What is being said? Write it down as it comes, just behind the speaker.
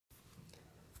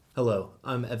Hello,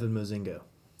 I'm Evan Mozingo.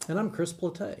 And I'm Chris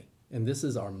Platay, and this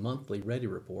is our monthly REDI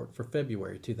Report for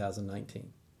February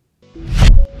 2019.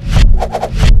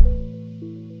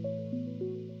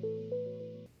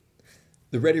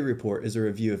 The REDI Report is a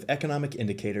review of economic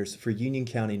indicators for Union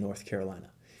County, North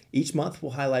Carolina. Each month,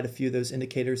 we'll highlight a few of those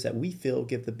indicators that we feel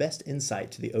give the best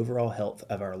insight to the overall health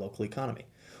of our local economy.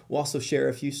 We'll also share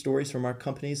a few stories from our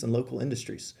companies and local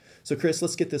industries. So Chris,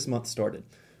 let's get this month started.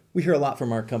 We hear a lot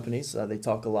from our companies. They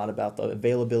talk a lot about the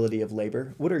availability of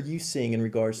labor. What are you seeing in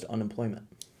regards to unemployment?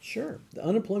 Sure. The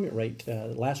unemployment rate,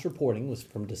 last reporting was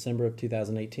from December of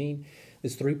 2018.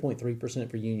 It's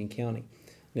 3.3% for Union County.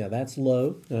 Now, that's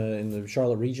low. In the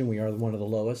Charlotte region, we are one of the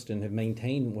lowest and have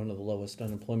maintained one of the lowest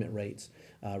unemployment rates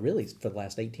really for the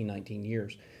last 18, 19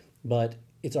 years. But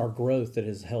it's our growth that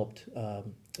has helped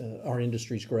our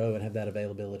industries grow and have that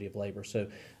availability of labor. So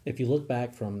if you look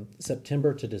back from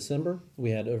September to December, we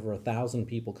had over 1,000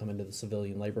 people come into the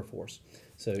civilian labor force.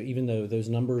 So even though those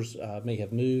numbers may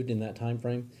have moved in that time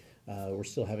frame, we're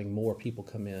still having more people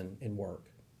come in and work.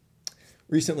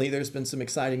 Recently, there's been some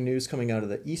exciting news coming out of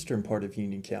the eastern part of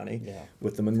Union County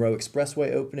with the Monroe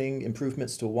Expressway opening,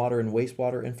 improvements to water and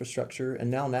wastewater infrastructure, and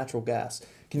now natural gas.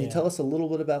 Can you tell us a little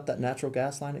bit about that natural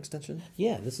gas line extension?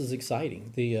 Yeah, this is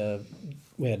exciting.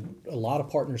 We had a lot of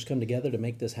partners come together to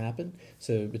make this happen.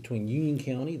 So between Union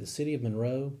County, the city of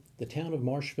Monroe, the town of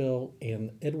Marshville,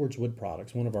 and Edwards Wood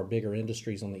Products, one of our bigger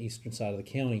industries on the eastern side of the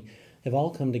county, have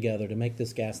all come together to make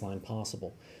this gas line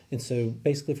possible. And so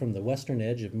basically from the western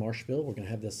edge of Marshville, we're going to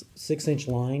have this 6-inch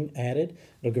line added.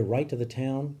 It'll go right to the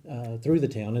town, through the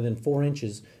town, and then 4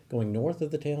 inches going north of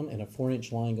the town and a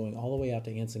 4-inch line going all the way out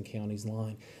to Anson County's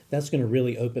line. That's going to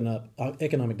really open up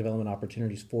economic development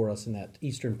opportunities for us in that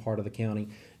eastern part of the county.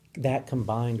 That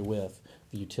combined with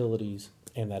the utilities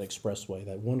and that expressway,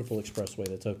 that wonderful expressway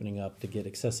that's opening up to get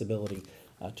accessibility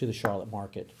to the Charlotte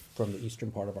market from the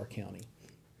eastern part of our county.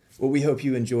 Well, we hope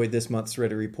you enjoyed this month's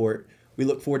REDI Report. We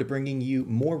look forward to bringing you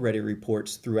more REDI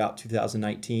Reports throughout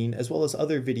 2019, as well as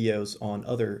other videos on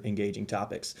other engaging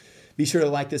topics. Be sure to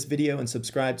like this video and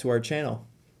subscribe to our channel.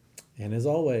 And as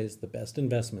always, the best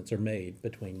investments are made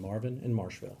between Marvin and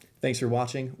Marshville. Thanks for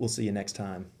watching. We'll see you next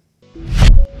time.